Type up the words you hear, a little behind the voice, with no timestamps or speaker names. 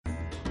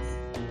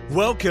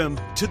Welcome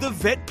to the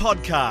Vet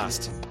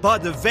Podcast by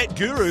the Vet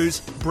Gurus,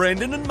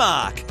 Brendan and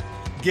Mark.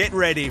 Get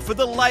ready for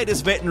the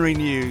latest veterinary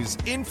news,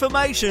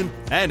 information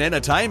and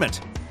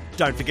entertainment.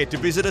 Don't forget to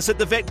visit us at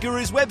the Vet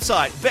Gurus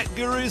website,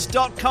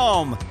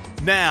 vetgurus.com.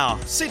 Now,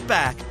 sit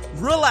back,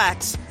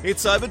 relax.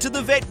 It's over to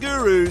the Vet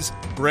Gurus,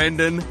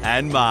 Brendan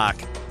and Mark.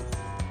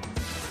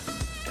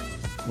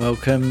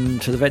 Welcome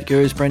to the Vet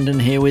Gurus. Brendan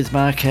here with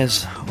Mark,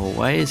 as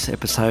always.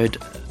 Episode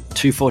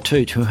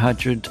 242,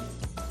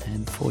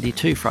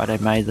 Friday,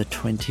 May the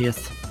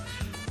 20th,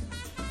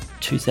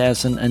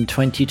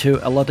 2022.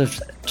 A lot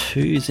of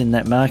twos in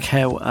that, Mark.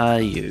 How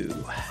are you?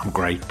 I'm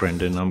great,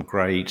 Brendan. I'm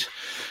great.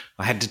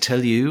 I had to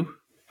tell you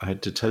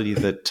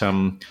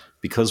that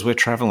because we're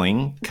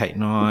travelling, Kate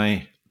and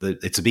I,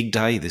 it's a big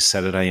day this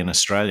Saturday in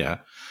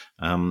Australia,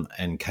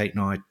 and Kate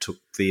and I took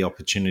the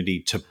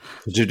opportunity to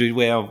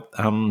do our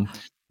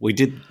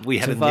we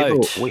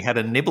had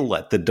a nibble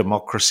at the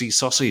democracy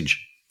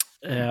sausage.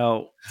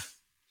 Our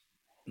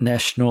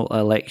national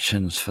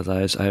elections, for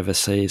those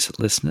overseas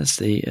listeners,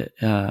 the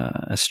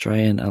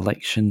Australian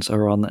elections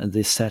are on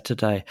this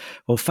Saturday.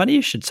 Well, funny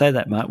you should say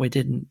that, Mark. We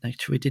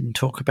didn't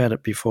talk about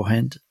it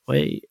beforehand.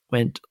 We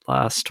went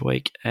last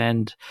week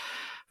and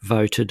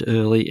voted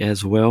early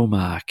as well,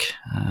 Mark.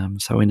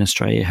 So in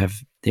Australia, you have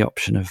the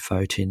option of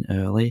voting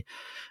early.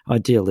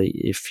 Ideally,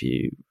 if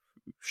you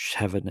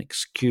have an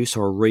excuse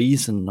or a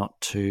reason not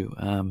to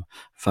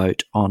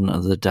vote on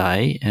the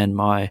day, and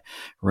my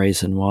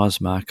reason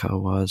was, Mark, I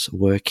was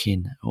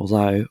working,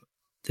 although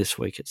this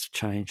week it's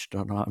changed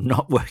and I'm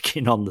not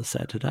working on the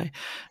Saturday.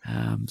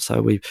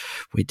 So we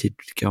did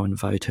go and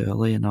vote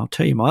early, and I'll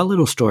tell you my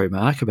little story,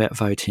 Mark, about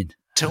voting.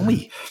 Tell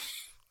me.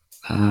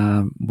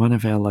 One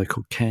of our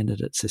local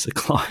candidates is a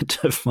client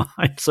of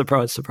mine,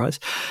 surprise, surprise,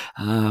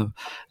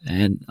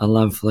 and a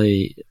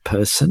lovely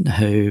person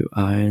who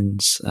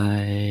owns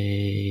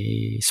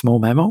a small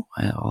mammal.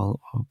 I'll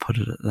put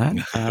it at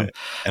that.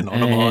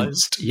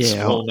 Anonymised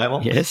small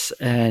mammal. Yes,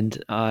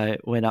 and I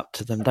went up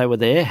to them. They were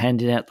there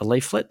handing out the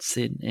leaflets,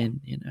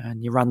 and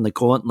you run the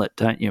gauntlet,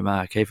 don't you,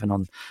 Mark? Even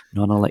on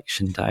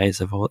non-election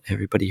days, of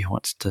everybody who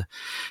wants to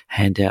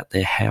hand out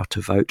their how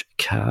to vote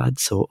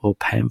cards or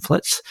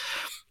pamphlets.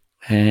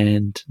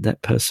 And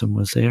that person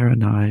was there,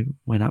 and I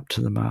went up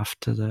to them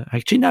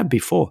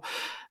before,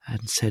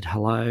 and said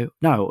hello.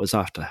 No, it was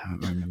after, I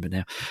don't remember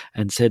now,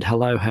 and said,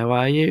 hello, how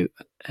are you?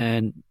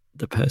 And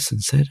the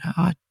person said,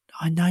 I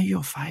know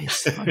your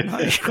face. I know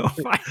your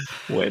face.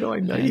 Where do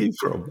I know you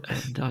from?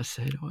 And I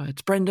said, well,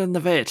 it's Brendan the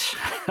vet.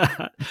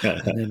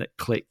 And then it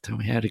clicked, and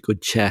we had a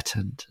good chat,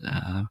 and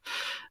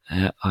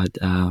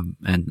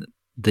and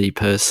the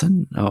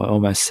person, I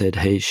almost said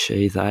he,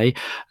 she, they,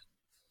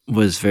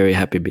 was very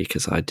happy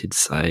because I did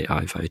say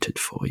I voted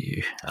for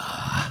you.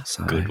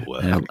 So good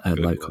work. Our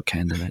local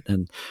candidate,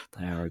 and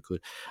they are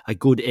a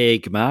good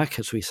egg, Mark,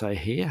 as we say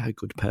here, a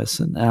good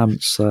person.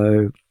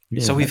 So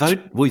we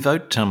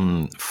vote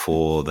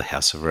for the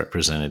House of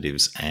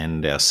Representatives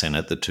and our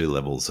Senate, the two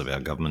levels of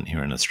our government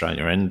here in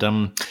Australia. And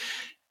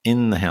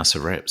in the House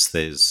of Reps,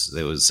 there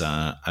was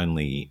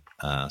only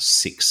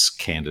 6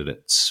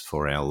 candidates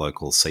for our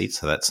local seat,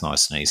 so that's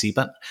nice and easy.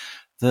 But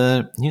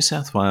the New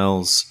South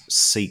Wales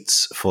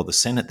seats for the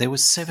Senate, there were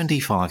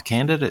 75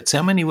 candidates.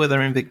 How many were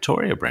there in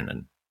Victoria,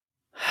 Brendan?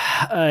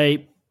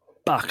 A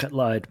bucket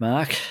load,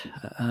 Mark.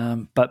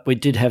 But we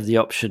did have the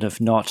option of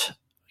not,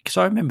 because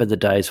I remember the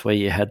days where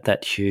you had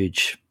that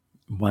huge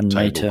 1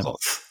 metre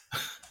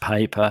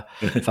paper,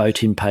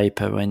 voting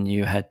paper, when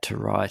you had to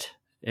write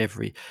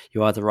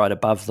you either write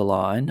above the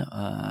line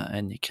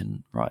and you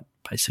can write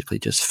basically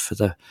just for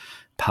the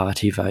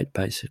party vote,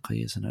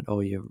 basically, isn't it?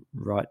 Or you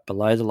write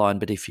below the line,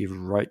 but if you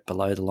wrote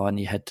below the line,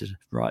 you had to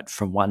write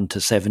from 1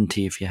 to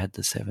 70 if you had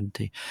the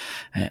 70.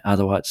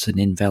 Otherwise, it's an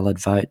invalid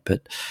vote.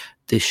 But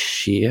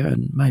this year,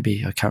 and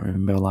maybe I can't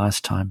remember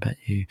last time, but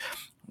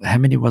how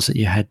many was it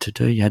you had to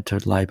do? You had to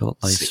label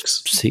at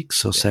least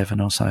 6 or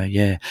 7 or so,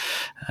 yeah.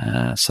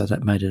 So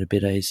that made it a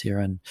bit easier.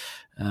 And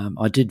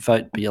I did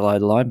vote below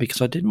the line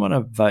because I didn't want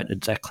to vote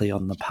exactly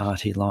on the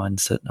party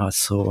lines that I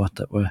saw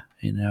that were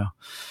in our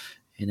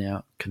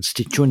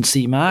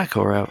constituency, Mark,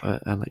 or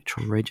our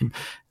electoral region.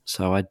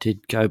 So I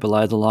did go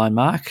below the line,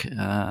 Mark.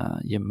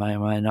 You may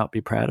or may not be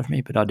proud of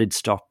me, but I did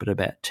stop at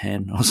about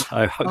 10 or so.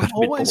 I got I'm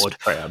always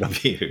proud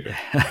of you.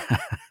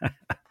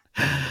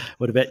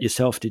 What about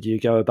yourself? Did you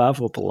go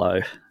above or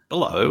below?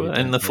 Below,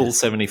 and the full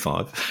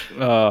 75.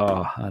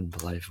 Oh,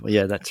 unbelievable!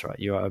 Yeah, that's right.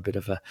 You are a bit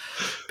of a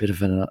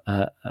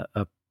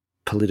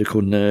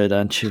political nerd,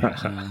 aren't you?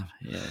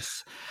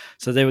 Yes.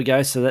 So there we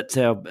go. So that's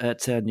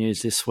our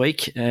news this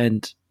week,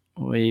 and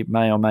we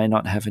may or may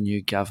not have a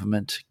new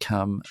government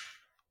come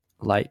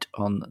late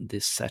on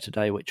this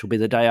Saturday, which will be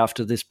the day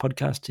after this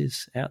podcast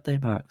is out there,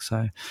 Mark.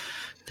 So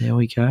there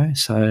we go.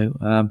 So,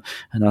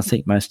 and I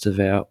think most of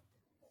our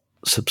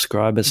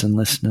subscribers and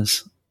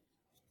listeners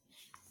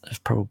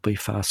have probably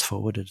fast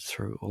forwarded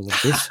through all of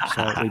this.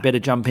 So we better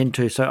jump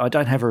into. So I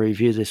don't have a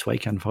review this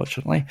week,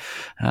 unfortunately.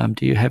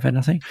 Do you have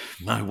anything?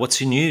 No. What's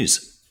your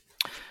news?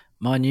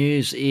 My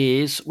news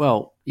is,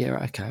 well,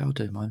 yeah, okay, I'll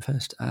do mine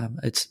first.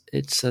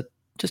 It's a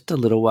just a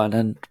little one,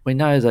 and we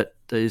know that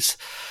these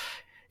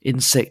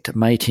insect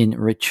mating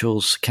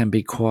rituals can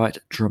be quite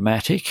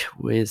dramatic,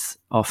 with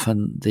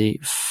often the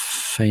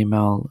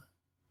female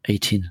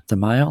eating the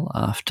male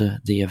after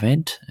the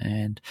event.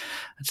 And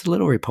it's a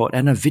little report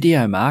and a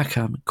video, Mark.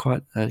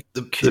 Quite a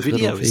cute the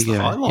video little is video.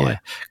 the highlight. Yeah,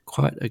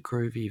 quite a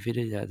groovy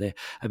video there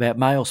about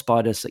male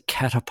spiders that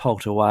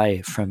catapult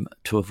away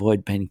to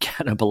avoid being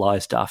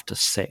cannibalized after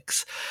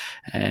sex.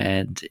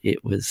 And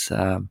it was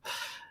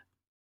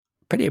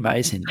pretty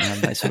amazing.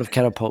 They sort of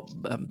catapult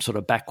sort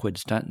of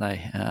backwards, don't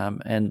they?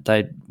 And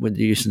they were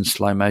using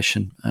slow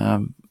motion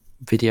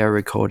video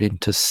recording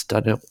to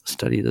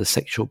study the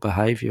sexual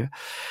behavior.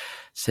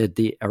 Said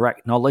the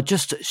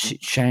arachnologist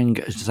Shang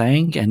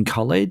Zhang and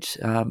colleagues,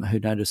 who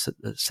noticed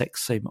that the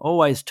sex seemed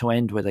always to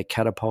end with a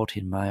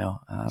catapulting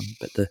male,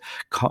 but the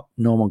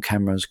normal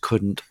cameras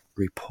couldn't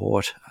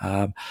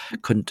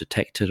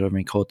detect it or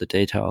record the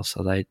details,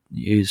 so they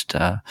used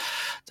the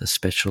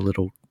special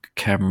little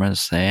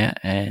cameras there,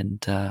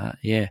 and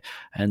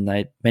and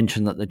they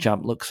mentioned that the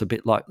jump looks a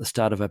bit like the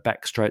start of a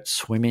backstroke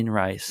swimming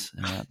race.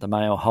 The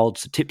male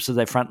holds the tips of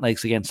their front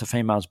legs against the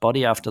female's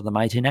body after the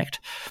mating act,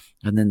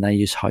 and then they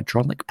use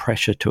hydraulic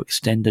pressure to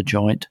extend a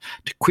joint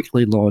to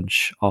quickly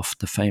launch off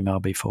the female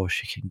before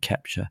she can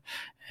capture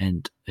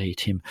and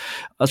eat him.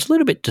 I was a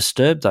little bit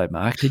disturbed though,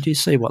 Mark. Did you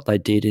see what they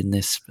did in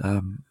this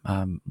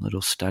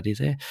little study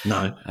there?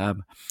 No.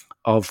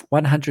 Of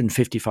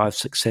 155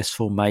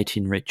 successful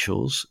mating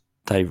rituals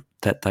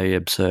that they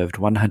observed,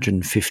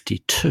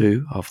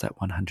 152 of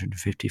that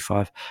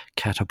 155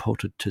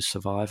 catapulted to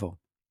survival.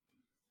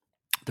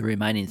 The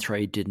remaining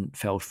 3 didn't,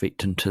 fell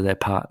victim to their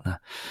partner.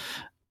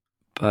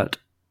 But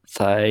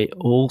they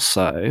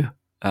also,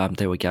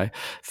 there we go.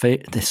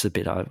 This is a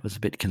bit I was a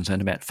bit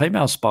concerned about.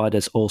 Female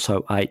spiders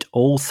also ate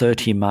all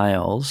 30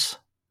 males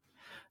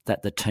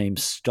that the team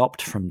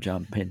stopped from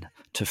jumping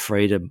to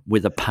freedom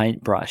with a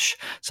paintbrush.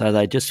 So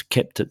they just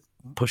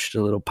pushed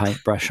a little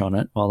paintbrush on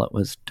it while it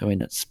was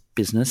doing its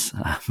business,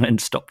 and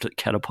stopped it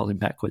catapulting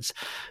backwards.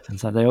 And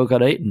so they all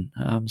got eaten.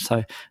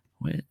 So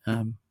we're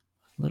a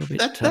little bit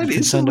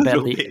concerned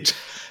about the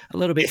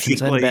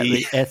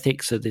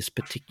ethics of this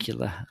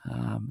particular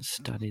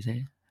study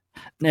there.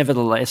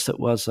 Nevertheless, it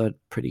was a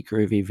pretty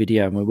groovy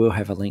video, and we will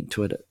have a link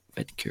to it at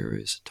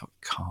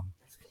vetgurus.com.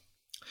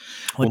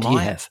 What do you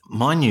have?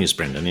 My news,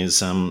 Brendan,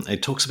 is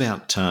it talks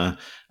about a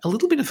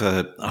little bit of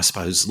a, I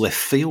suppose, left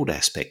field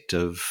aspect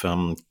of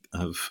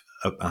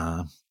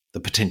the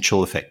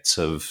potential effects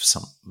of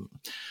some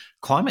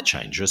climate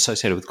change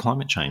associated with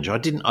climate change. I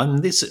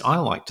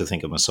like to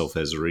think of myself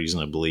as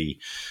reasonably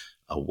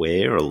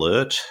aware,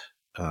 alert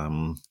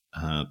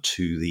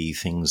to the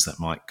things that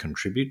might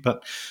contribute.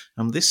 But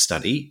this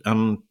study,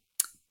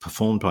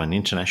 performed by an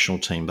international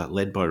team but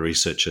led by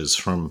researchers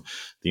from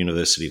the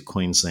University of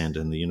Queensland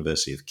and the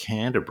University of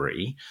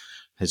Canterbury,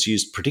 has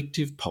used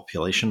predictive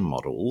population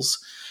models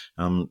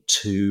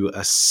to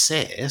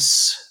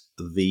assess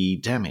the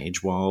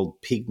damage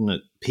wild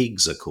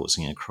pigs are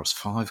causing across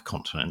 5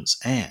 continents,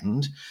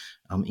 and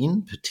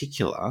in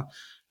particular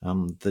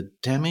the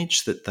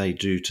damage that they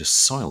do to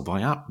soil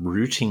by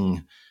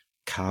uprooting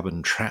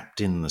carbon trapped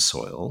in the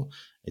soil.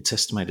 It's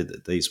estimated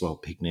that these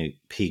wild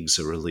pigs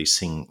are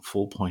releasing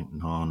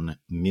 4.9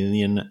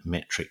 million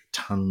metric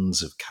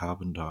tonnes of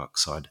carbon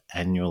dioxide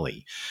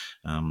annually,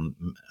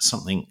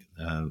 something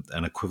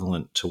an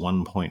equivalent to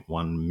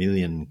 1.1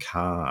 million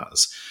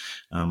cars.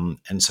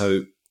 And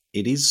so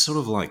it is sort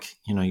of like,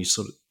 you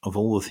sort of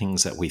all the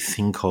things that we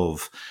think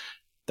of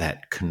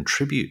that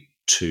contribute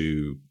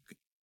to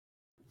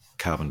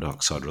carbon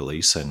dioxide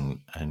release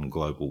and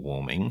global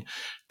warming,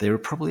 there are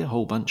probably a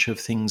whole bunch of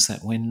things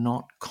that we're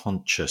not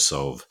conscious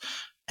of,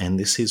 and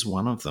this is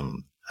one of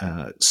them.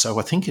 So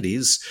I think it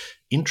is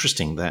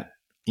interesting that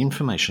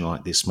information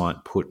like this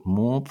might put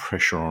more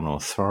pressure on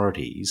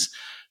authorities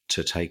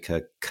to take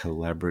a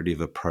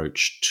collaborative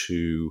approach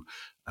to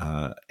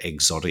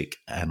exotic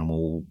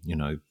animal,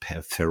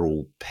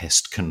 feral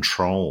pest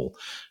control.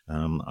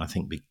 I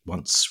think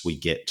once we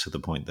get to the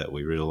point that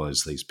we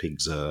realise these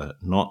pigs are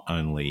not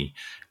only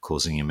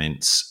causing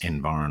immense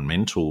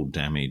environmental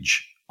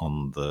damage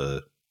on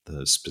the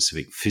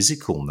specific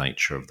physical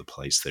nature of the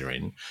place they're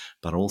in,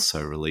 but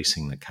also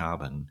releasing the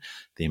carbon,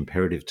 the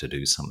imperative to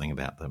do something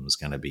about them is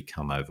going to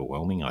become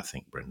overwhelming, I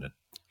think, Brendan.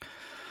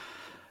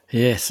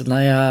 Yes, and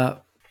they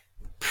are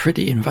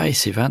pretty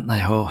invasive, aren't they?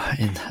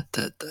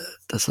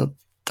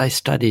 They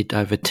studied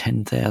over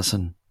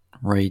 10,000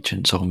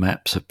 regions or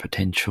maps of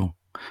potential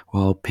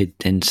wild pig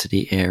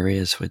density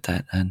areas with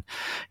that. And,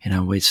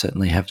 we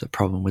certainly have the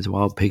problem with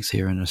wild pigs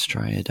here in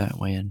Australia, don't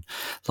we? And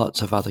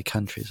lots of other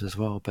countries as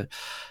well. But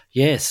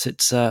yes,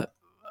 it's, I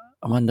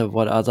wonder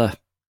what other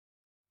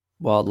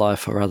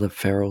wildlife or other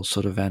feral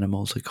sort of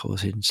animals are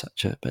causing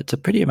but it's a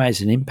pretty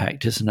amazing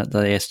impact, isn't it?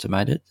 They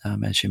estimate it,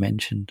 as you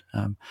mentioned,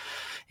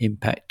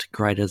 impact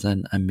greater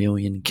than 1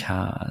 million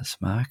cars,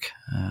 Mark.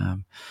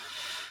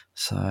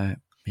 So,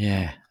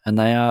 yeah, and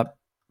they are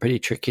pretty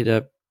tricky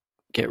to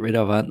get rid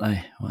of, aren't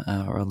they,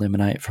 or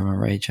eliminate from a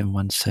region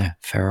once they're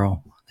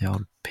feral, the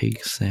old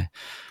pigs there.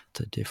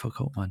 a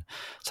difficult one.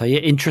 So, yeah,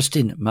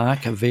 interesting,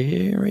 Mark,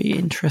 very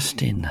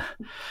interesting.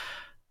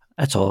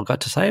 That's all I've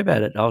got to say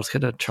about it. I was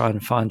going to try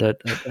and find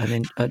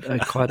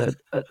quite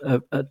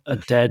a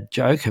dad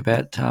joke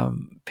about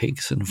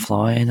pigs and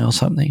flying or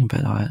something,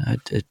 but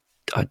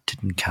I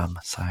didn't come.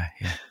 So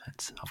yeah,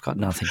 I've got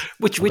nothing.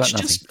 Which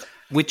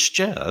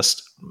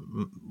just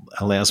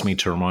allows me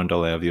to remind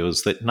all our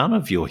viewers that none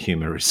of your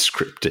humour is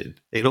scripted.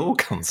 It all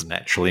comes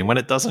naturally, and when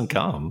it doesn't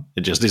come,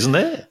 it just isn't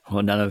there.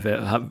 Well,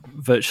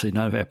 virtually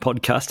none of our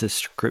podcast is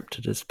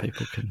scripted, as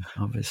people can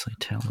obviously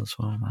tell as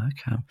well, Mark.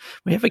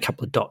 We have a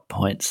couple of dot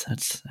points.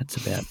 That's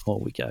about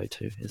all we go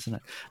to, isn't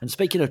it? And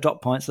speaking of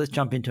dot points, let's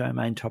jump into our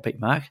main topic,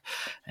 Mark.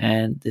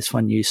 And this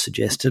one you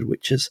suggested,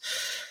 which is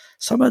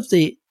some of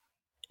the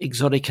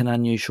exotic and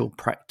unusual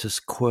practice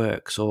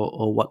quirks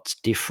or what's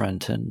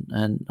different.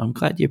 And I'm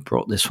glad you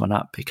brought this one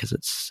up, because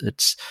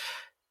it's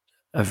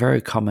a very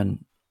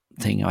common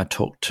thing I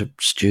talk to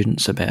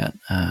students about,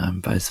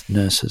 both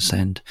nurses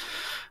and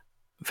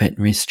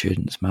veterinary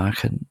students,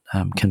 Mark, and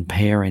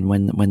comparing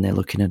when they're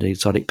looking at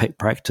exotic pet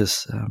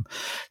practice,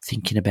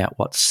 thinking about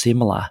what's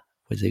similar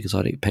with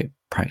exotic pet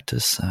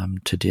practice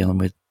to dealing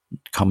with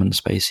common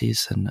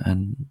species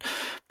and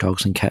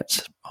dogs and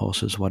cats,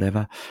 horses,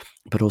 whatever,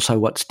 but also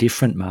what's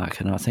different,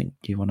 Mark. And I think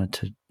you wanted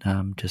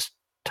to just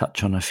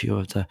touch on a few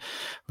of the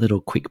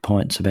little quick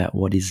points about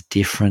what is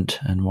different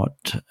and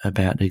what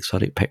about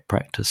exotic pet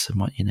practice and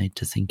what you need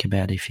to think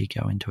about if you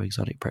go into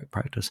exotic pet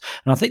practice.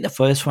 And I think the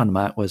first one,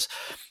 Mark, was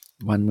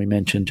one we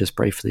mentioned just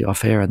briefly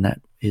off air, and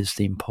that is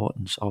the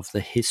importance of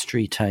the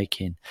history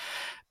taking,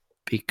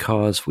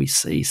 because we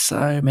see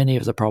so many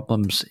of the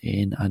problems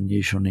in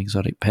unusual and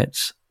exotic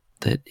pets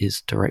that is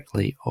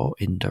directly or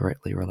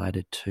indirectly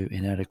related to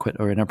inadequate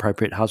or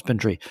inappropriate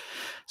husbandry.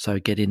 So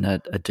getting a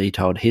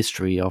detailed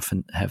history,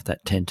 often have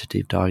that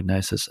tentative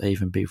diagnosis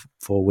even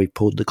before we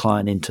pulled the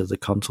client into the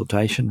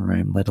consultation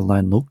room, let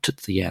alone looked at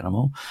the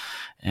animal.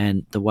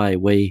 And the way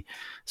we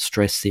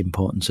stress the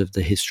importance of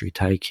the history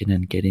taken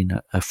and getting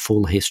a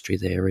full history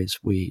there is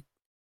we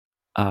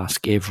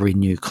ask every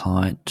new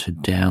client to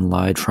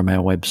download from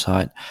our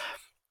website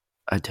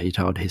a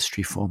detailed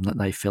history form that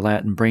they fill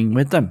out and bring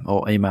with them,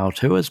 or email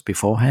to us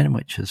beforehand,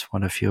 which is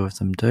what a few of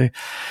them do.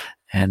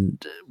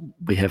 And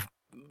we have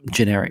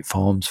generic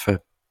forms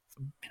for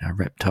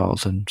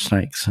reptiles and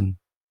snakes and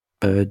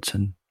birds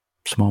and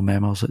small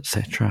mammals,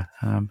 etc.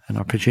 And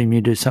I presume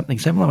you do something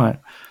similar, mate.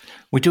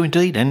 We do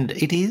indeed, and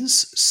it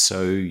is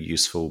so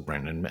useful,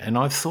 Brendan. And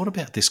I've thought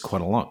about this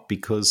quite a lot,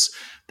 because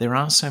there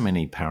are so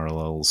many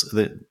parallels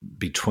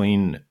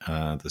between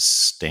the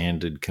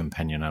standard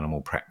companion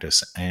animal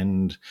practice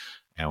and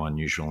our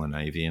unusual and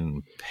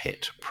avian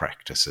pet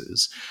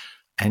practices.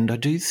 And I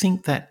do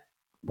think that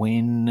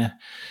when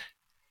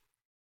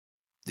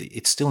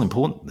it's still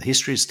important, the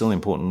history is still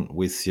important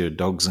with your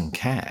dogs and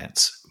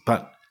cats,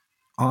 but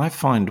I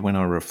find when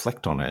I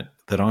reflect on it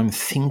that I'm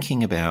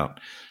thinking about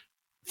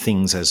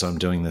things as I'm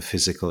doing the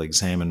physical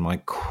exam, and my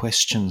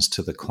questions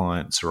to the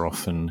clients are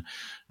often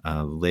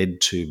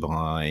led to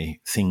by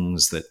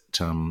things that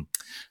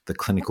the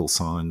clinical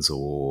signs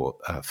or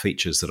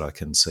features that I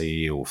can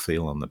see or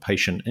feel on the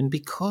patient. And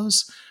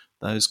because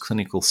those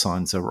clinical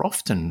signs are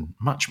often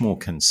much more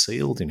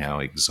concealed in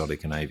our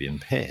exotic and avian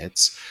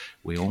pets,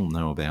 we all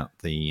know about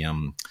the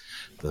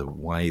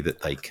way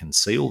that they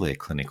conceal their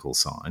clinical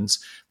signs.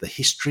 The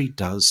history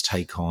does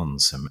take on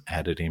some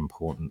added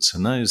importance,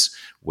 and those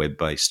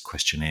web-based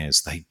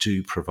questionnaires, they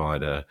do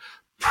provide a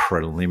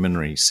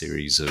preliminary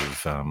series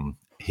of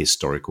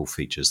historical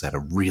features that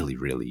are really,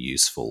 really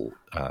useful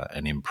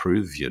and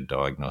improve your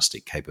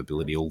diagnostic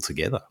capability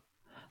altogether.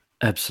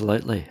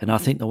 Absolutely. And I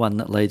think the one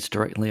that leads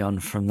directly on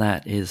from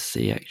that is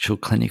the actual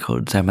clinical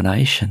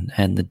examination,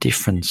 and the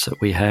difference that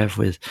we have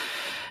with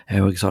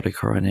our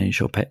exotic or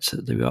unusual pets.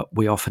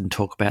 We often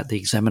talk about the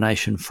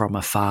examination from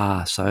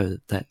afar. So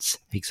that's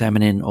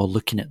examining or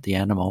looking at the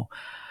animal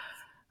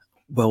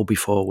well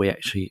before we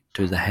actually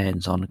do the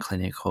hands-on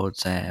clinical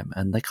exam.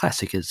 And the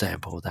classic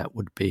example of that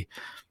would be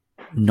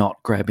not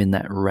grabbing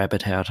that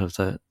rabbit out of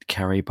the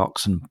carry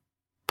box and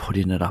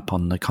putting it up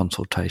on the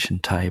consultation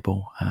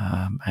table,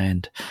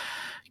 and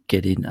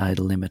getting a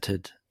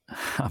limited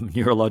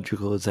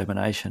neurological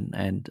examination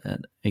and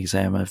an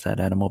exam of that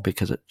animal,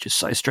 because it's just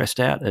so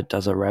stressed out. It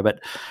does a rabbit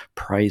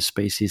prey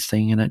species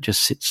thing, and it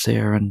just sits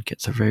there and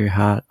gets a very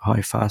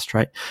high fast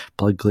rate.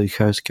 Blood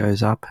glucose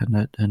goes up, and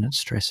it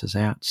stresses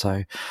out.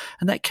 So,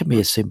 and that can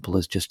be as simple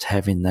as just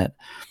having that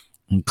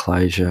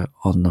enclosure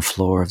on the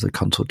floor of the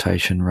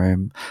consultation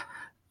room.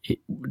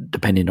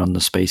 Depending on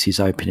the species,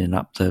 opening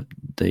up the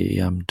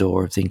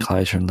door of the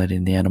enclosure and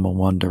letting the animal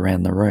wander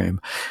around the room.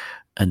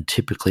 And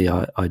typically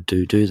I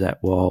do that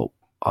while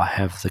I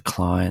have the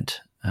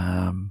client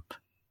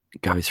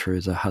go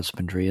through the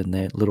husbandry and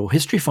their little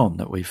history form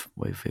that we've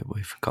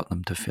got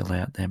them to fill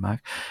out there, Mark.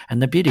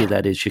 And the beauty of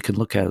that is you can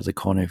look out of the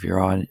corner of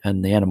your eye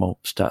and the animal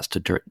starts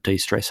to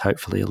de-stress,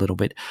 hopefully a little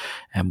bit,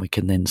 and we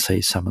can then see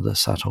some of the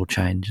subtle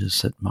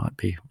changes that might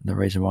be the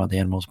reason why the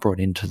animal's brought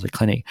into the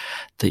clinic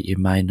that you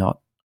may not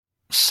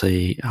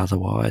see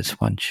otherwise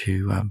once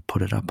you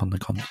put it up on the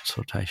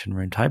consultation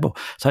room table.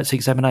 So it's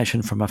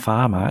examination from a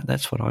farmer.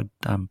 That's what I'd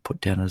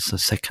put down as the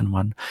second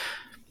one.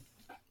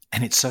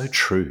 And it's so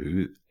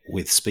true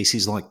with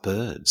species like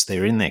birds.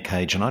 They're in their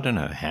cage, and I don't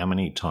know how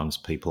many times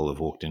people have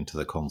walked into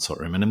the consult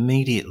room and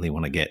immediately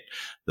want to get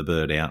the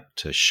bird out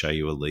to show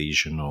you a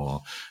lesion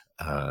or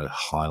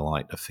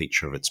highlight a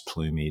feature of its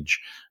plumage,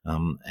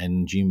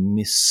 and you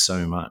miss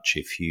so much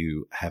if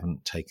you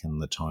haven't taken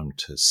the time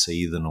to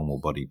see the normal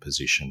body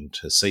position,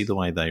 to see the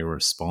way they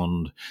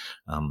respond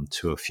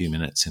to a few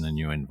minutes in a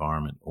new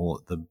environment. Or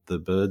the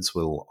birds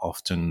will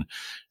often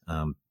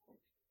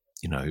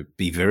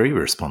be very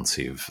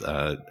responsive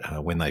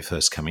when they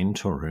first come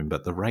into a room,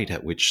 but the rate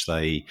at which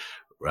they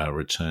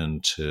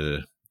return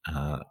to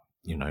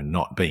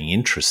not being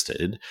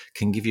interested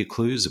can give you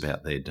clues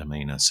about their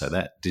demeanour. So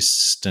that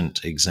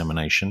distant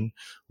examination,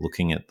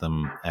 looking at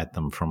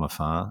them from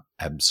afar,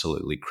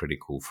 absolutely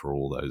critical for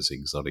all those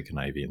exotic and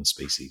avian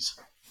species.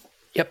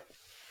 Yep.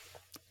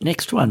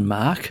 Next one,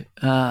 Mark,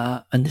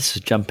 and this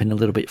is jumping a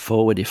little bit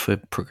forward if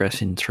we're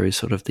progressing through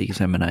sort of the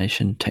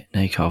examination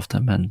technique of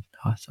them, and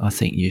I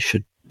think you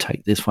should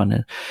take this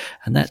one,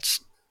 and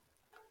that's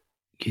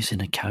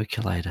using a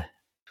calculator.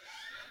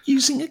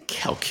 Using a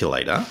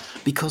calculator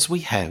because we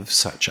have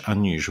such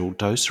unusual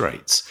dose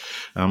rates.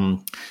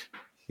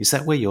 Is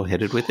that where you're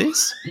headed with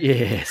this?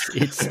 Yes,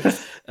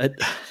 it's.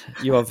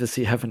 You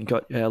obviously haven't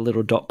got our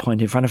little dot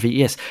point in front of you.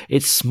 Yes,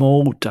 it's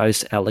small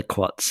dose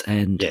aliquots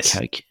and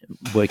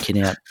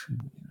working out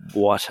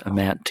what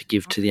amount to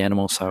give to the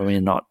animal so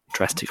we're not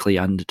drastically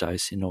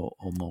underdosing or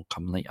more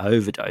commonly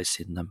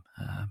overdosing them.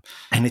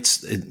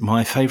 And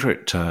my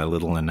favourite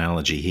little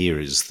analogy here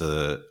is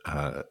the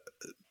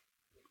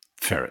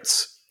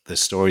ferrets. The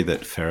story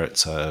that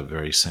ferrets are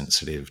very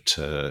sensitive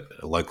to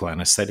local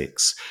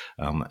anaesthetics.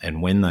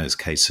 And when those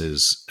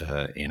cases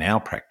in our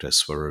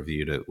practice were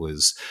reviewed, it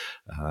was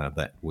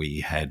that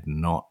we had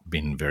not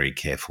been very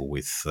careful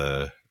with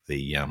the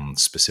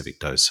specific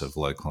dose of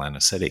local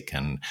anaesthetic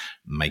and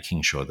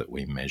making sure that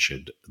we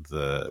measured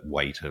the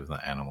weight of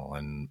the animal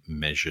and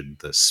measured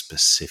the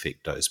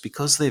specific dose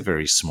because they're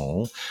very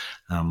small.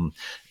 And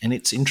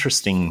it's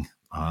interesting,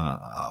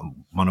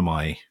 one of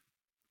my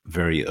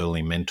very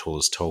early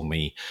mentors told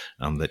me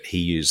that he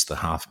used the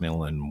 0.5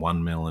 ml and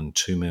 1 ml and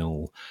 2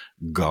 ml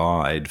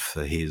guide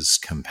for his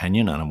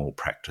companion animal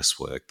practice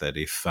work, that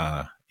if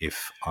I,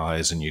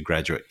 as a new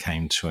graduate,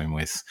 came to him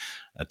with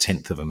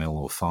 1/10 of a ml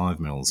or 5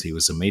 mils, he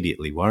was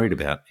immediately worried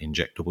about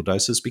injectable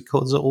doses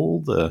because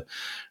all the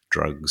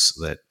drugs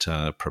that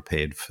are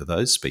prepared for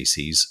those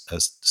species are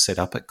set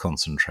up at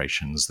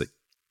concentrations that,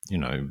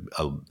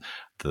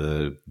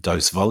 the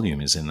dose volume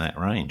is in that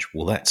range.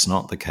 Well, that's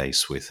not the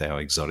case with our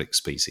exotic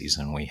species,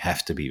 and we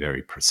have to be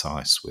very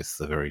precise with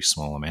the very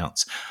small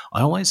amounts.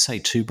 I always say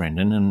too,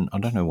 Brendan, and I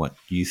don't know what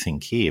you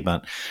think here,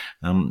 but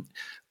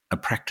a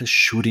practice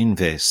should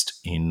invest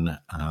in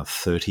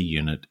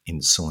 30-unit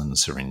insulin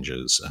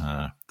syringes,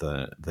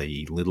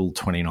 the little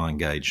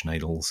 29-gauge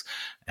needles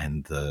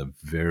and the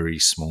very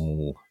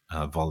small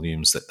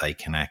volumes that they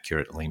can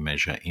accurately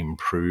measure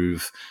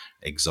improve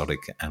exotic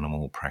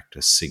animal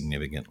practice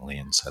significantly.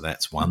 And so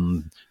that's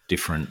one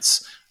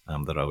difference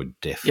that I would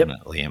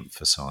definitely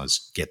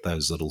emphasise. Get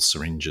those little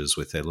syringes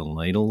with their little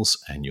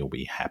needles and you'll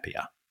be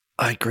happier.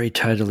 I agree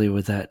totally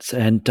with that.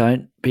 And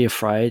don't be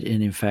afraid.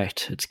 And in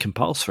fact, it's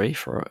compulsory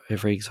for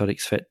every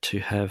exotics vet to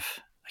have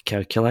a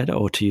calculator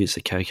or to use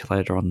a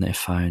calculator on their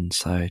phone.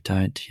 So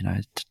don't,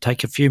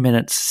 take a few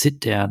minutes, sit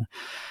down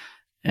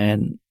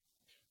and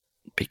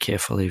be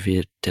careful of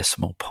your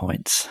decimal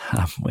points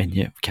when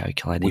you're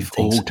calculating things.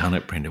 We've all done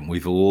it, Brendan.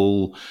 We've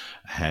all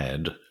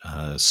had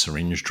a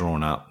syringe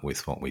drawn up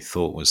with what we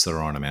thought was the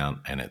right amount,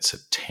 and it's a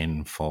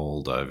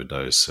 10-fold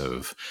overdose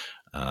of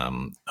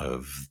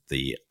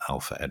the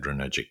alpha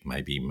adrenergic,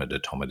 maybe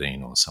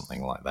midatomidine or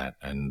something like that,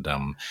 and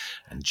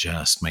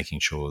just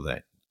making sure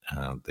that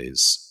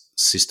there's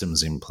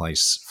systems in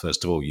place.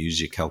 First of all,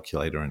 use your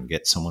calculator and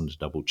get someone to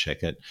double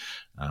check it.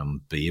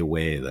 Be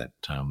aware that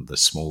the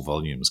small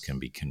volumes can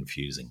be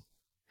confusing.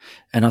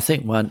 And I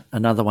think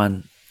another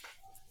one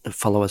that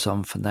follows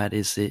on from that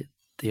is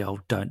the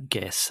old don't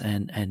guess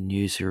and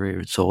use your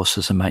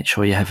resources and make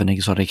sure you have an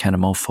exotic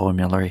animal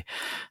formulary.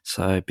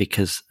 So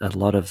because a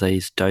lot of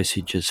these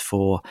dosages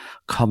for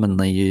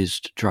commonly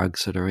used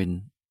drugs that are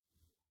in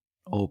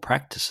all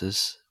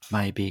practices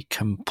may be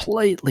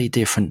completely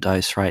different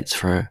dose rates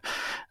for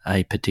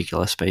a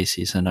particular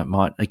species, and it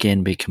might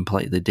again be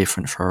completely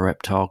different for a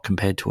reptile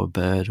compared to a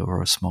bird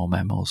or a small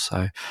mammal.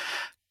 So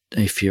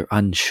if you're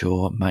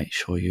unsure, make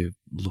sure you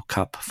look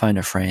up, phone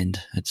a friend,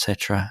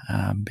 etc.,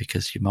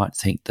 because you might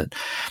think that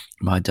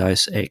my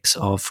dose X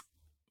of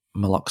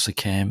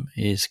meloxicam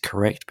is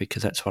correct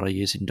because that's what I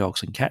use in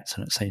dogs and cats,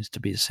 and it seems to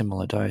be a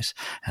similar dose,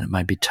 and it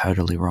may be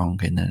totally wrong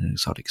in an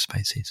exotic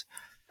species.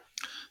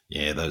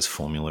 Yeah, those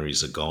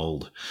formularies are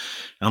gold.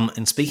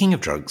 And speaking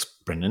of drugs,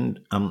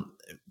 Brendan,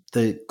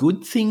 the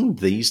good thing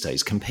these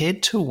days,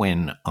 compared to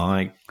when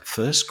I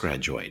first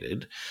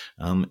graduated,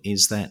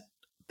 is that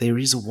there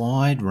is a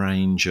wide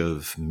range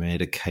of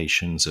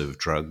medications, of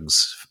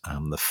drugs.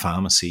 The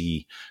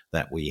pharmacy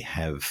that we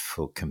have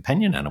for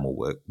companion animal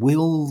work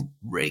will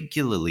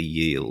regularly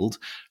yield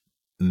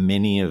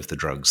many of the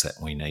drugs that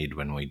we need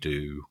when we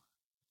do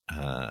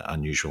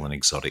unusual and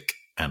exotic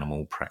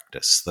animal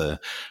practice. The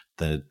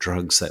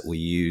drugs that we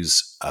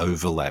use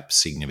overlap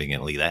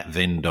significantly. That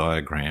Venn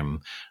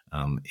diagram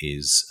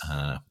is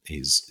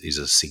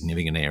a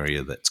significant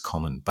area that's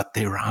common, but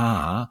there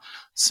are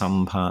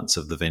some parts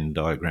of the Venn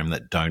diagram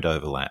that don't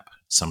overlap.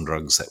 Some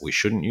drugs that we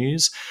shouldn't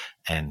use,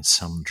 and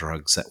some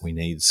drugs that we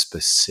need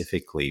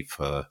specifically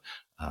for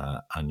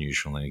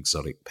unusual and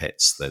exotic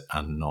pets that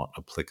are not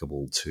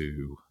applicable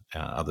to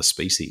other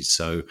species.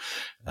 So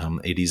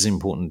it is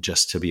important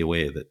just to be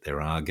aware that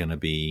there are going to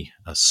be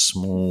a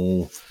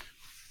small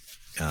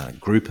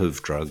group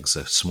of drugs,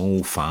 a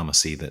small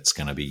pharmacy that's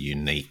going to be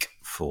unique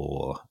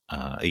for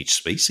each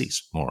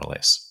species, more or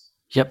less.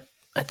 Yep,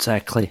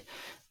 exactly.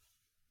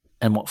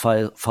 And what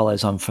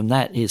follows on from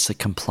that is the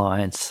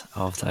compliance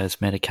of those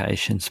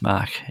medications,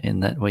 Mark,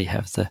 in that we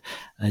have the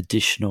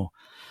additional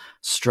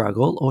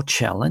struggle or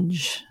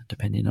challenge,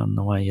 depending on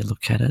the way you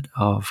look at it,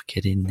 of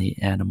getting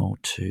the animal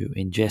to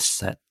ingest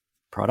that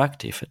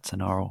product if it's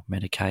an oral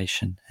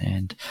medication.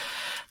 And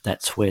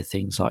that's where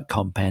things like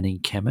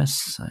compounding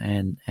chemists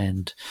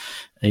and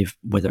if,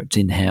 whether it's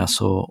in-house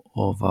or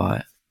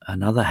via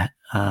another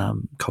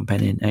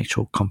veterinary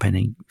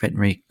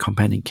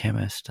compounding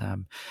chemist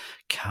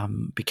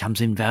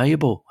becomes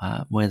invaluable,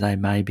 where they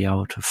may be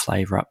able to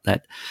flavour up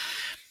that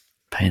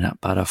peanut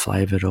butter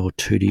flavoured or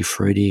tutti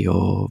frutti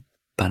or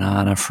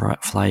banana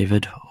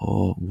flavoured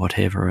or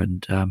whatever,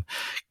 and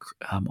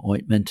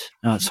ointment.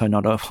 So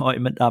not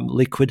ointment,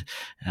 liquid,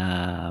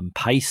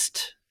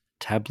 paste,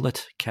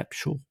 tablet,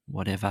 capsule,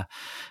 whatever.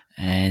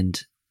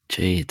 And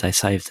gee, they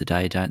save the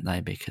day, don't they?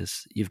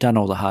 Because you've done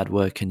all the hard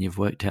work and you've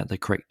worked out the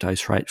correct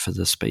dose rate for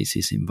the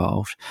species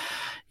involved.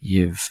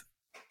 You've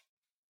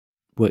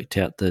worked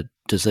out the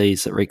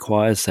disease that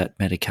requires that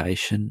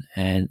medication,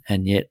 and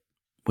yet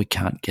we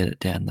can't get it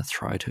down the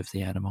throat of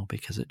the animal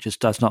because it just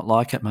does not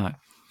like it, Mark.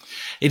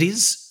 It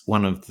is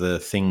one of the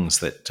things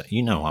that,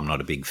 I'm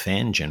not a big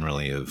fan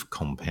generally of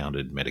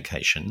compounded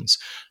medications,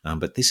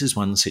 but this is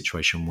one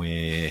situation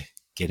where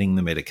getting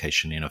the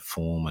medication in a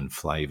form and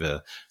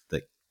flavour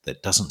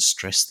that doesn't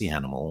stress the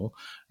animal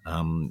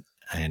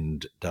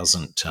and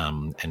doesn't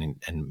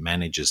and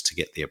manages to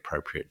get the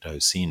appropriate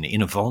dose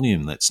in a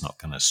volume that's not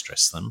going to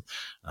stress them.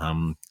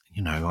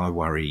 I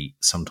worry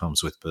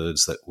sometimes with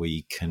birds that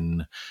we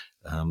can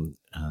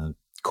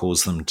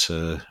cause them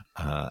to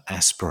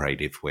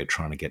aspirate if we're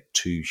trying to get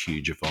too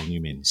huge a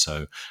volume in.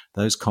 So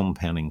those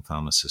compounding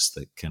pharmacists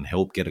that can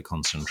help get a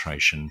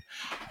concentration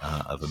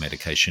of a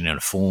medication in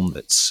a form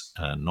that's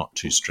not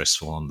too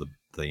stressful on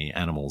the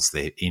animals,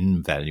 they're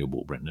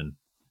invaluable, Brendan.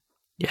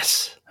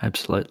 Yes,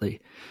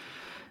 absolutely.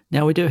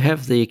 Now, we do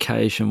have the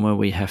occasion where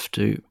we have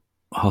to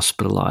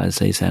hospitalise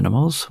these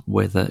animals,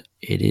 whether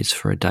it is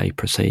for a day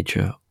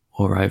procedure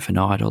or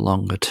overnight or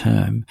longer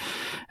term,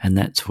 and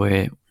that's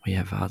where we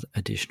have other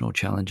additional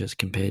challenges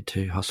compared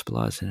to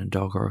hospitalising a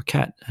dog or a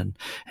cat, and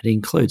it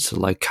includes the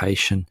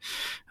location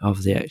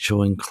of the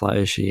actual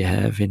enclosure you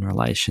have in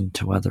relation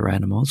to other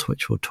animals,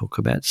 which we'll talk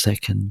about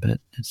second, but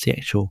it's the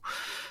actual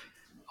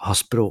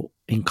hospital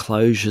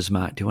enclosures,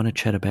 Mark. Do you want to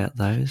chat about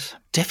those?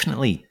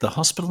 Definitely. The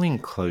hospital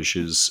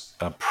enclosures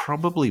are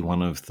probably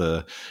one of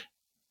the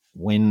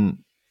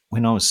when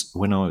I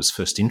was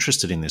first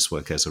interested in this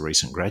work as a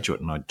recent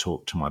graduate, and I'd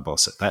talked to my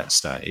boss at that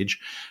stage,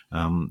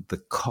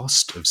 the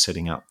cost of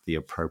setting up the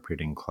appropriate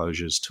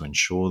enclosures to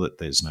ensure that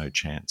there's no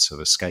chance of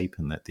escape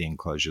and that the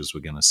enclosures were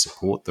going to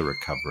support the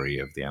recovery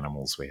of the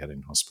animals we had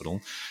in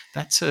hospital,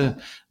 that's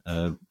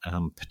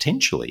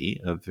potentially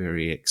a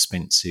very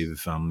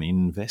expensive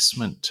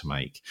investment to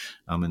make.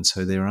 And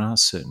so there are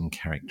certain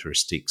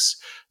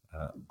characteristics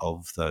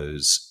of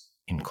those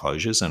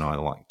enclosures, and I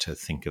like to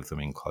think of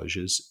them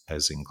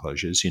as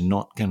enclosures. You're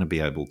not going to be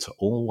able to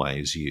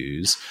always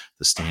use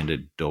the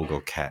standard dog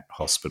or cat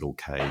hospital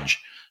cage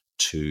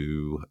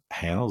to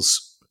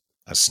house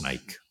a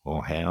snake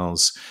or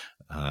house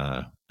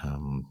a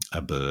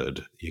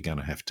bird. You're going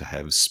to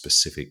have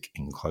specific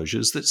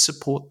enclosures that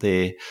support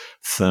their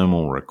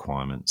thermal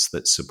requirements,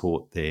 that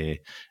support their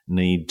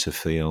need to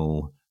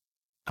feel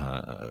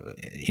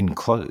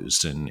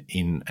enclosed and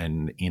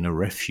in a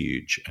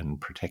refuge and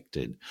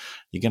protected.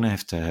 You're going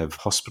to have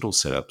hospital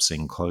setups,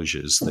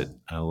 enclosures that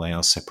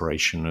allow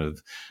separation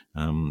of,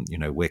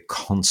 we're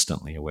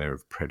constantly aware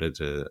of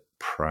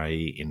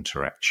predator-prey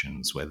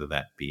interactions, whether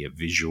that be a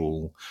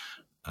visual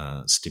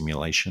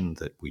stimulation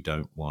that we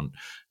don't want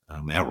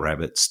our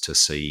rabbits to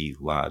see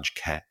large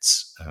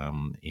cats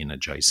in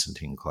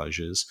adjacent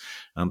enclosures,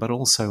 but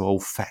also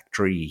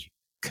olfactory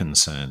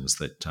concerns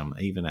that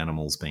even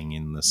animals being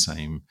in the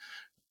same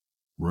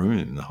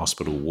room, the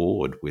hospital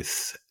ward,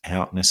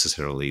 without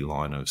necessarily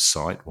line of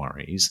sight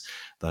worries,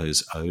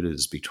 those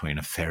odours between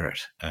a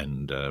ferret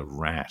and a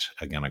rat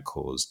are going to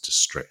cause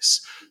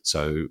distress.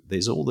 So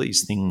there's all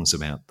these things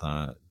about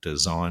the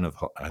design of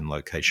and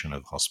location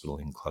of hospital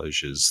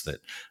enclosures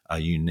that are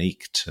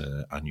unique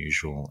to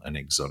unusual and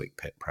exotic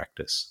pet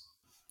practice.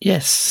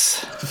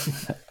 Yes.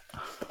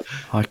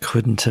 I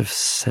couldn't have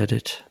said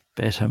it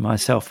better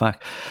myself,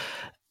 Mark.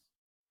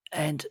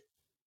 And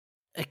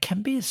it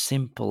can be as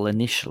simple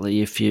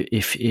initially if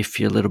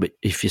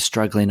you're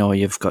struggling or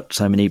you've got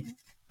so many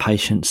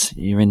patients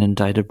you're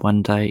inundated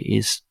one day,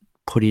 is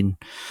put in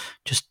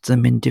just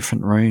them in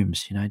different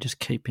rooms, just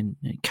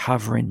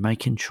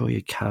making sure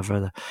you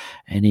cover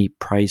any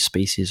prey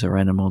species or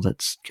animal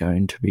that's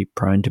going to be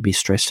prone to be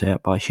stressed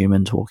out by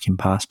humans walking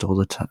past all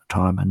the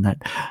time. And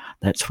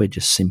that's where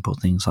just simple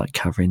things like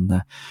covering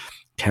the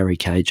carry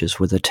cages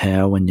with a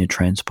towel when you're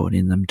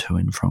transporting them to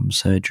and from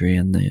surgery,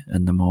 and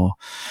the more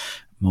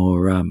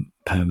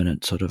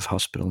permanent sort of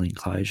hospital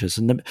enclosures.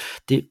 And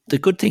the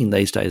good thing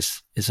these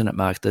days, isn't it,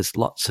 Mark? There's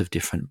lots of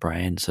different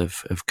brands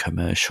of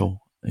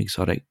commercial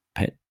exotic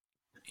pet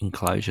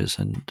enclosures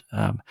and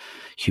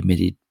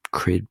humidity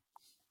crib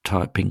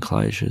type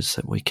enclosures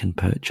that we can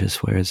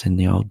purchase, whereas in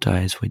the old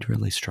days we'd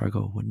really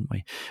struggle, wouldn't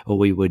we? Or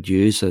we would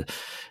use an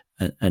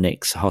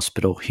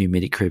ex-hospital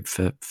humidity crib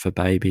for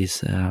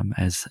babies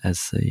as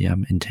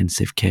the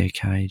intensive care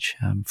cage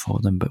for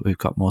them, but we've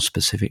got more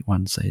specific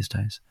ones these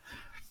days.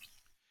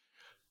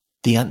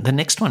 The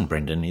next one,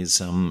 Brendan, is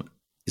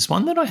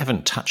one that I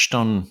haven't touched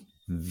on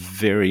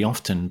very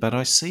often, but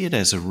I see it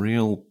as a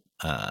real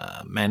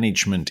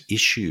management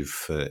issue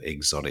for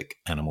exotic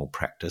animal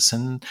practice,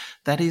 and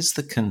that is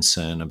the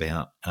concern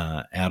about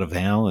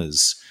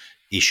out-of-hours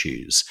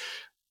issues.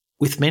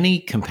 With many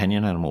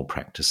companion animal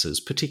practices,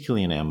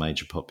 particularly in our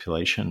major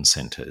population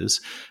centres,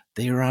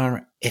 there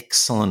are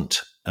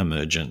excellent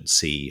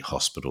emergency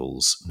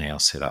hospitals now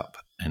set up.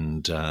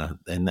 And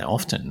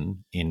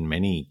often in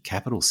many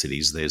capital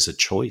cities, there's a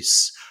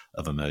choice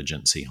of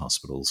emergency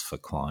hospitals for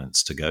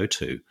clients to go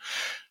to.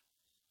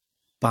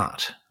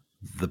 But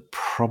the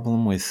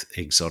problem with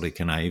exotic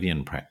and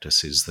avian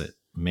practice is that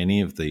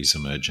many of these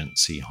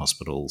emergency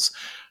hospitals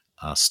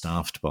are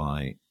staffed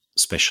by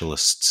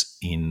specialists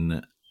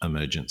in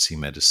emergency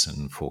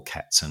medicine for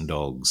cats and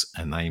dogs,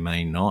 and they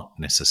may not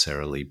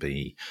necessarily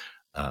be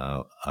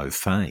au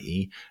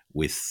fait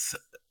with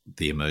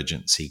the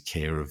emergency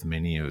care of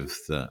many of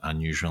the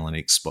unusual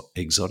and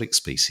exotic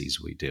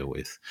species we deal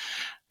with.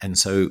 And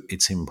so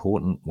it's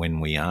important when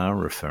we are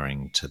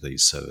referring to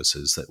these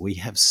services that we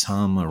have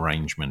some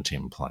arrangement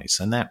in place.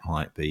 And that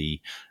might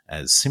be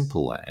as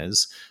simple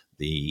as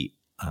the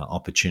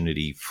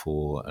opportunity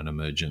for an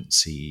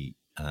emergency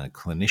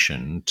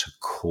clinician to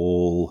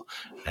call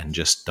and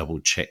just double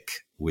check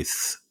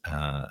with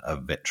a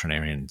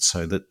veterinarian,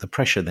 so that the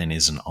pressure then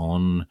isn't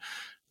on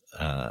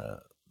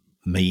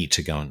me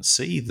to go and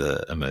see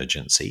the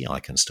emergency. I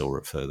can still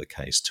refer the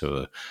case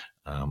to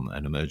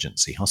an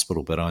emergency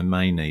hospital, but I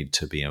may need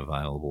to be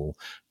available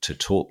to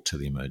talk to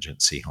the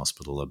emergency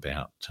hospital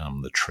about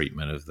the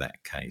treatment of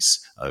that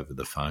case over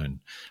the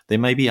phone. There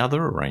may be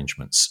other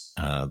arrangements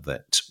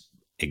that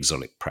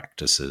exotic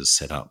practices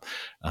set up.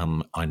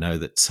 I know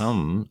that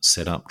some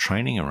set up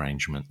training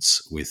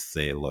arrangements with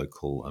their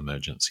local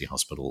emergency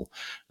hospital,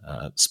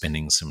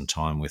 spending some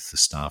time with the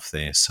staff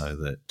there so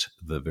that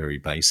the very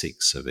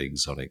basics of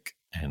exotic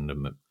and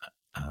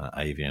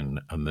avian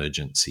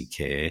emergency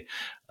care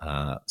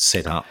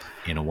set up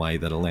in a way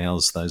that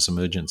allows those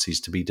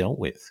emergencies to be dealt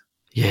with.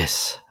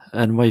 Yes,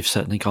 and we've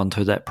certainly gone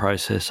through that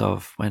process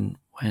of when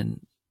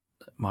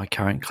my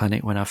current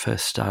clinic, when I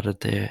first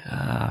started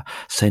there,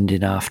 send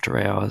in after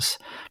hours,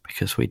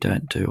 because we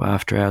don't do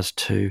after hours,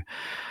 to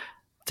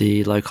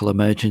the local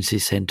emergency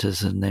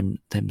centres and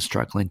them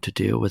struggling to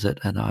deal with it.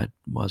 And I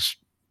was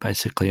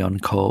basically on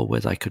call where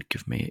they could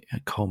phone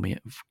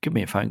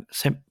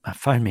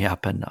me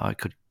up, and I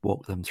could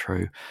walk them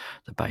through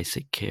the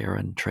basic care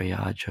and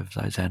triage of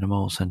those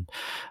animals. And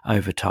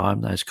over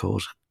time, those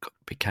calls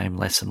became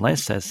less and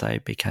less as they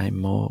became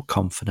more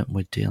confident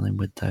with dealing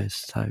with those.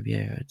 So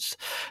yeah,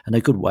 and a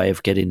good way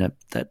of getting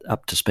that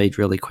up to speed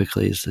really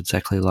quickly is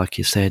exactly like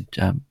you said,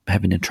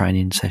 having a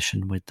training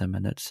session with them,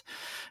 and it's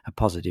a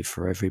positive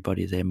for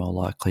everybody. They're more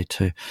likely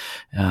to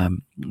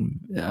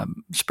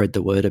spread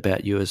the word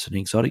about you as an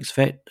exotics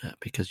vet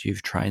because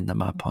you've trained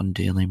them up on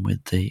dealing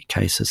with the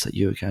cases that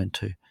you're going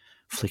to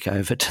flick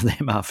over to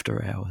them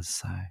after hours.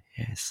 So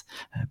yes,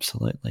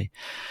 absolutely.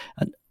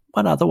 And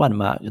one other one,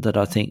 Mark, that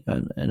I think,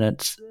 and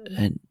it's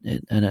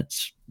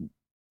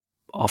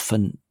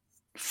often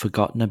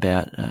forgotten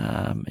about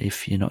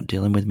if you're not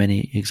dealing with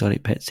many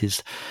exotic pets,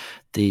 is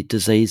the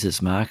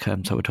diseases, Mark.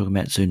 So we're talking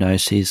about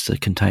zoonoses, the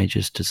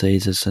contagious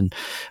diseases, and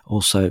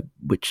also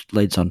which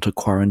leads on to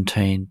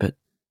quarantine, but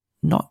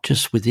not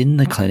just within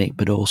the clinic,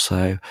 but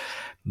also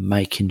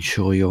making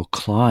sure your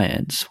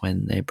clients,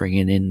 when they're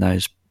bringing in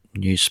those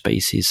new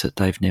species that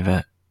they've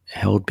never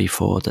held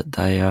before, that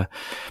they are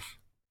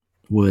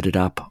worded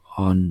up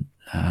on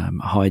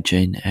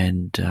hygiene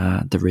and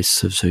the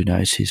risks of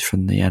zoonosis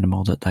from the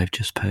animal that they've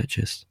just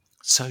purchased.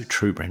 So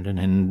true, Brendan.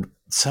 And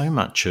so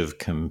much of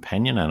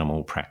companion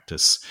animal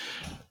practice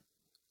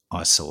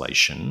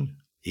isolation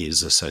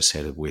is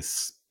associated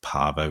with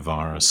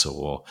parvovirus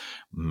or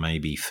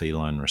maybe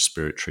feline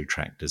respiratory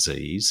tract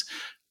disease.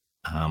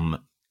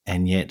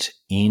 And yet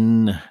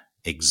in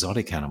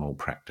exotic animal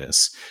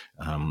practice,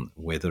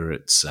 whether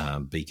it's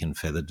beak and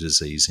feather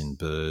disease in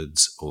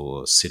birds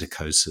or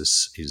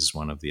psittacosis is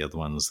one of the other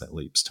ones that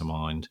leaps to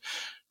mind,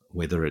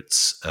 whether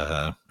it's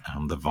the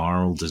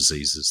viral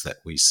diseases that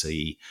we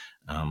see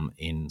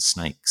in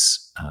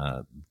snakes,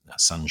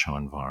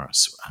 sunshine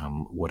virus,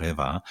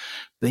 whatever,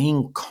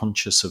 being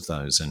conscious of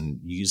those and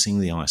using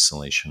the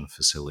isolation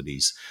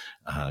facilities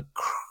are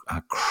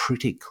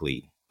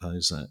critically,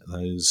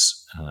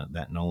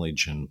 that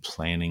knowledge and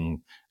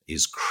planning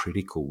is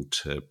critical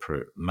to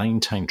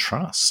maintain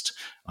trust.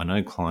 I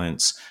know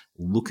clients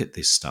look at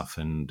this stuff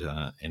and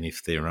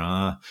if there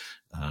are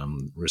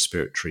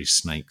respiratory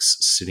snakes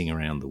sitting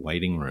around the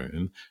waiting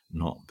room,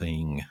 not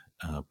being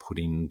put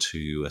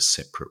into a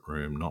separate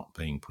room, not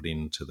being put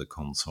into the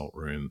consult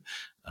room,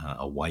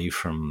 away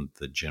from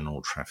the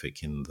general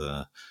traffic in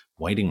the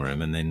waiting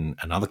room, and then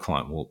another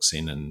client walks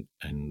in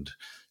and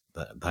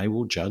they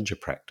will judge a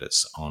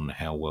practice on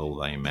how well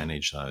they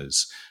manage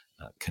those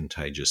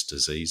contagious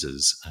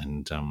diseases,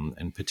 and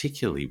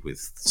particularly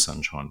with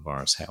sunshine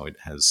virus, how it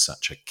has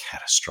such a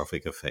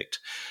catastrophic effect.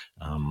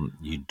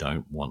 You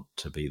don't want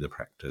to be the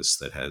practice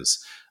that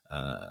has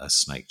a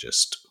snake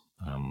just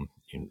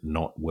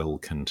not well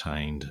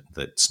contained,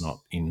 that's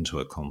not into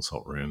a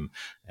consult room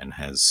and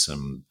has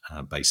some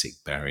basic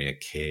barrier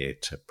care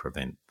to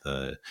prevent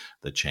the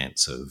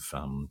chance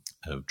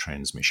of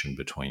transmission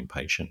between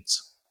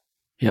patients.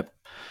 Yep.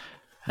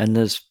 And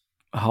there's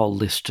a whole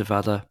list of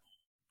other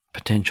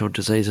potential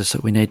diseases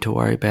that we need to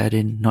worry about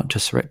in not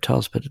just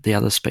reptiles but the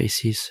other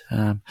species.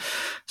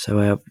 So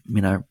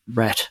our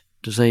rat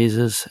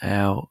diseases,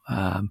 our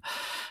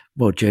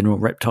general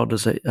reptile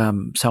disease,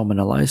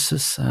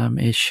 salmonellosis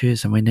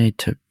issues, and we need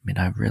to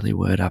really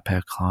word up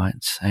our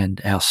clients and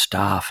our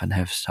staff and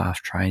have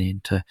staff training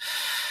to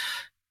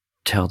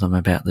tell them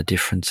about the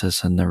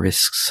differences and the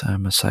risks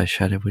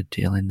associated with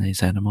dealing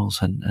these animals,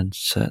 and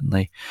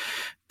certainly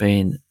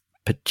being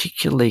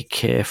particularly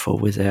careful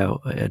with our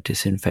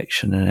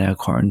disinfection and our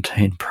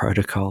quarantine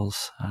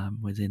protocols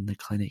within the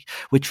clinic.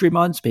 Which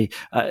reminds me,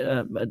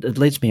 it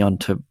leads me on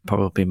to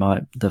probably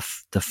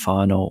the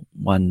final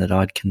one that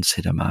I'd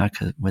consider, Mark,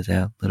 with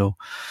our little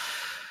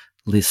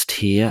list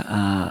here,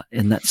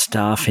 and that's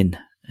staffing.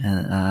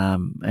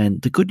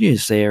 And the good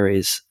news there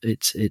is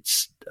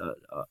it's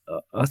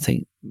I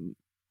think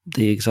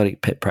the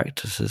exotic pet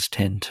practices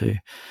tend to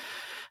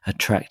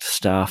attract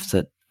staff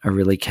that are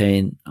really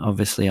keen,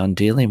 obviously, on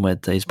dealing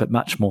with these, but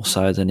much more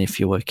so than if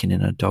you're working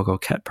in a dog or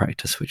cat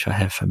practice, which I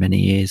have for many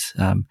years,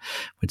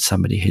 with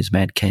somebody who's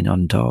mad keen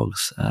on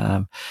dogs.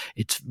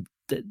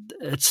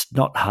 It's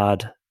not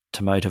hard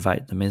to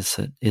motivate them, is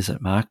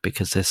it, Mark?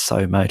 Because they're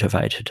so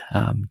motivated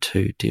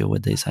to deal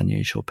with these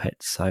unusual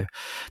pets. So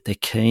they're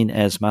keen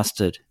as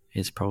mustard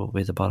is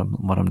probably the bottom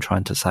what I'm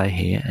trying to say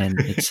here, and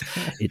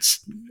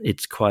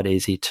it's quite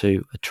easy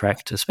to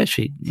attract,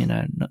 especially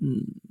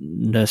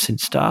nursing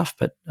staff,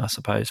 but I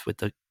suppose with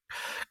the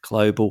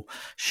global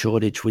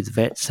shortage with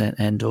vets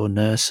and or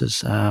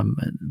nurses,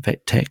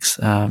 vet techs,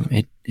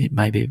 it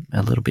may be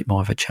a little bit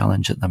more of a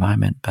challenge at the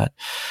moment, but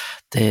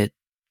they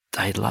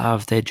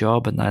love their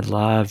job and they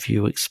love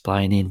you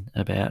explaining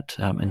about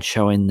and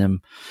showing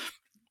them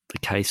the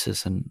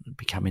cases and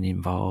becoming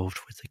involved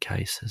with the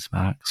cases,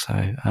 Mark.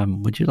 So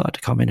would you like to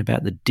comment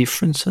about the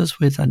differences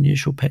with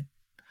unusual pet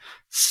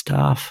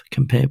staff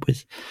compared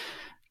with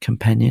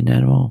companion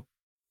animal?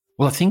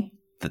 Well, I think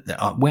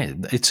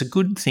that it's a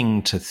good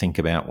thing to think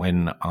about.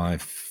 When I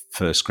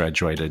first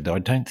graduated, I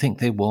don't think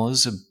there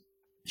was a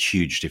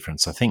huge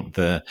difference. I think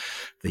the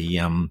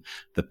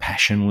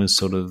passion was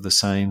sort of the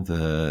same,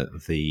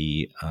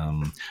 the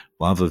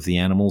love of the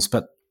animals,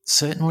 but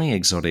certainly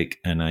exotic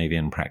and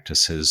avian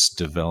practice has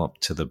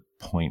developed to the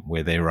point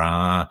where there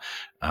are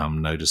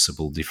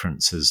noticeable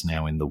differences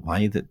now in the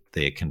way that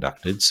they're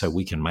conducted. So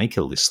we can make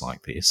a list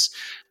like this,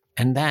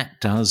 and that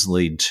does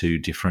lead to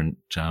different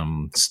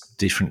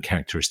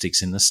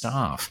characteristics in the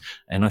staff.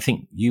 And I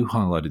think you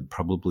highlighted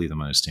probably the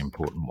most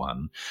important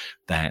one,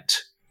 that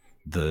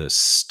the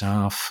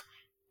staff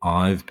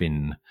I've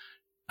been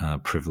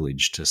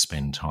privileged to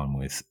spend time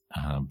with,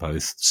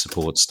 both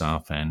support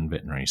staff and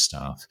veterinary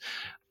staff,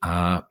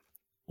 are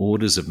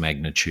orders of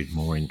magnitude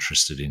more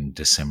interested in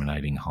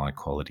disseminating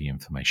high-quality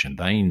information.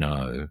 They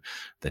know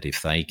that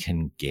if they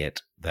can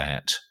get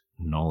that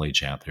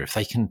knowledge out there, if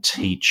they can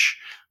teach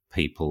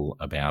people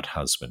about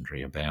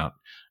husbandry, about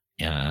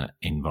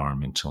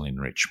environmental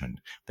enrichment,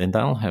 then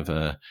they'll have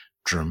a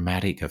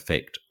dramatic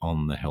effect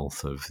on the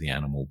health of the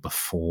animal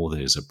before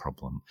there's a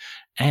problem.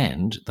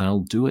 And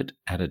they'll do it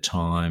at a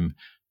time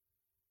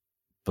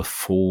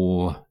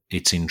before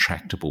it's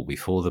intractable,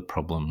 before the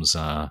problems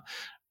are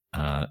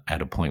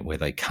at a point where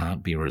they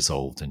can't be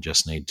resolved and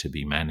just need to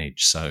be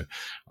managed. So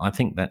I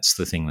think that's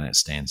the thing that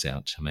stands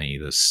out to me.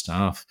 The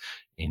staff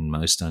in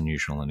most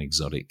unusual and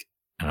exotic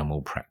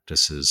animal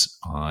practices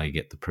I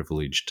get the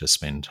privilege to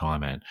spend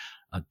time at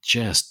are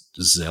just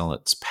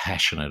zealots,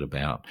 passionate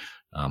about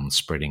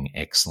spreading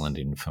excellent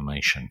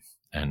information.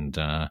 And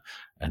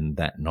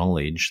that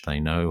knowledge they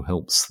know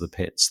helps the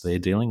pets they're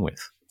dealing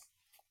with.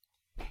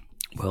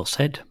 Well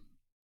said.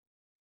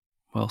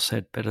 Well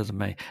said, better than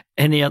me.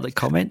 Any other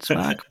comments,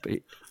 Mark,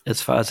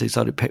 as far as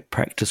exotic pet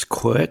practice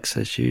quirks,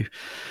 as you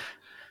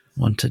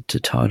wanted to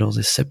title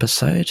this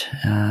episode?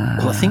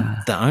 Well, I think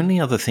the only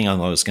other thing I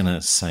was going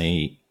to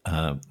say,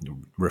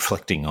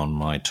 reflecting on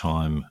my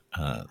time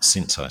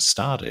since I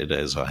started,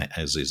 as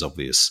is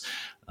obvious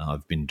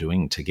I've been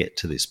doing to get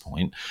to this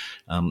point,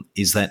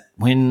 is that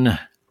when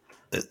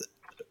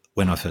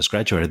I first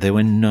graduated, there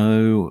were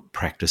no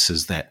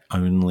practices that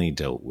only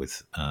dealt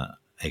with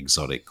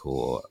exotic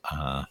or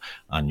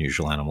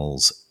unusual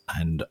animals,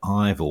 and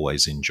I've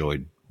always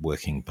enjoyed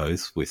working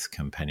both with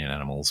companion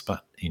animals,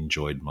 but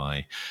enjoyed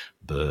my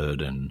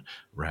bird and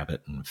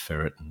rabbit and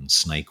ferret and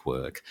snake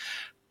work.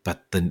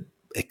 But the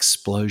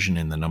explosion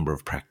in the number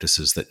of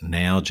practices that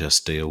now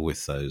just deal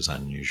with those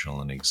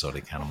unusual and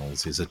exotic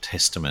animals is a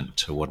testament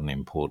to what an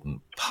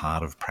important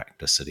part of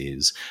practice it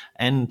is,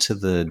 and to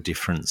the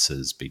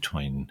differences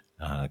between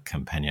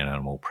companion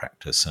animal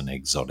practice and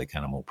exotic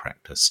animal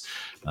practice.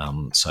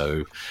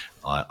 So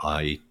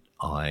I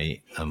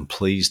am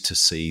pleased to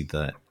see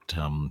that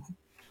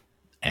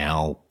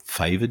our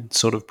favoured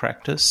sort of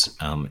practice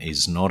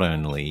is not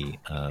only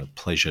a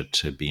pleasure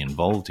to be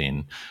involved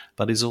in,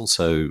 but is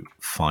also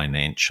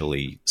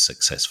financially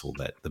successful,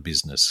 that the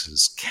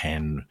businesses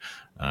can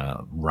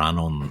run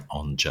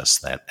on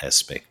just that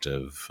aspect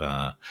of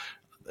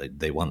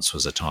there once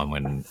was a time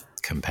when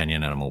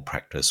companion animal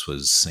practice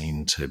was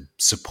seen to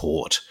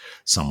support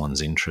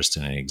someone's interest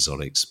in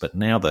exotics, but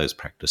now those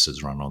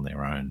practices run on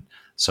their own.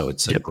 So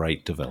it's a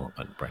great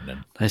development,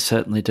 Brendan. They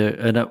certainly do.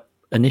 And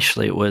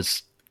initially it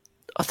was,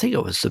 I think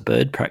it was the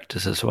bird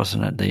practices,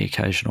 wasn't it? The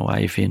occasional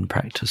avian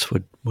practice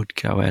would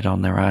go out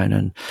on their own,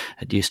 and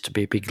it used to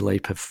be a big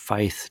leap of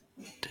faith,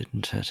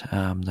 didn't it?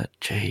 That,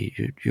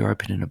 gee, you're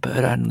opening a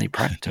bird-only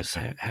practice.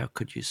 How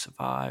could you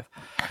survive?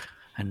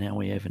 And now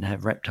we even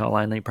have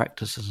reptile-only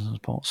practices and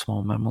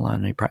small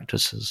mammal-only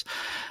practices.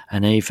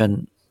 And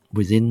even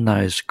within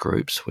those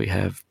groups, we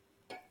have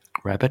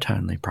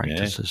rabbit-only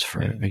practices,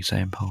 for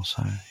example.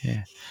 So,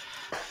 yeah.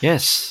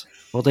 Yes.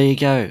 Well, there you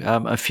go.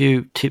 A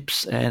few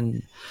tips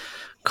and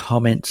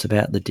comments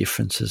about the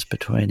differences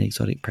between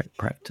exotic pet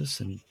practice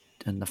and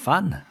the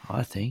fun,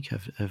 I think,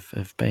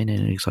 of being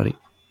in an exotic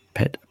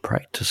pet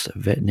practice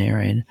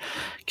veterinarian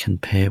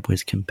compared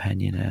with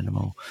companion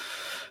animal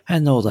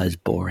and all those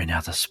boring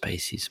other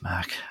species,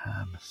 Mark.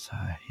 So,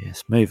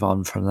 yes, move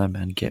on from them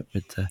and get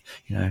with the,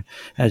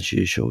 as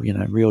usual,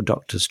 real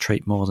doctors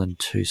treat more than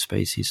 2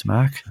 species,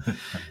 Mark,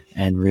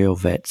 and real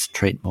vets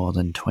treat more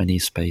than 20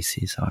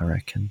 species, I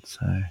reckon.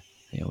 So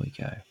there we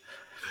go.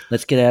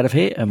 Let's get out of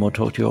here, and we'll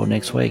talk to you all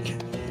next week.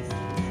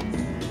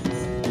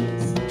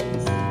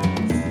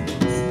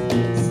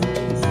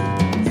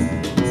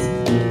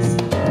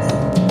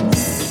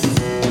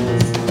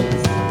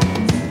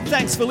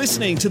 Thanks for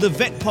listening to the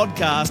Vet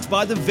Podcast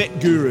by the Vet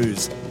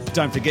Gurus.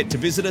 Don't forget to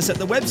visit us at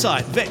the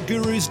website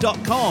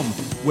vetgurus.com,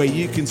 where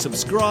you can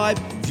subscribe,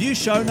 view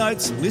show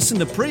notes, listen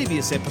to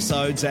previous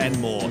episodes and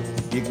more.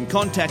 You can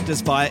contact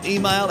us via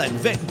email at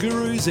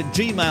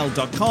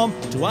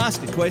vetgurus@gmail.com to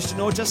ask a question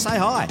or just say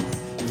hi.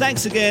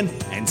 Thanks again,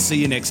 and see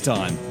you next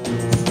time.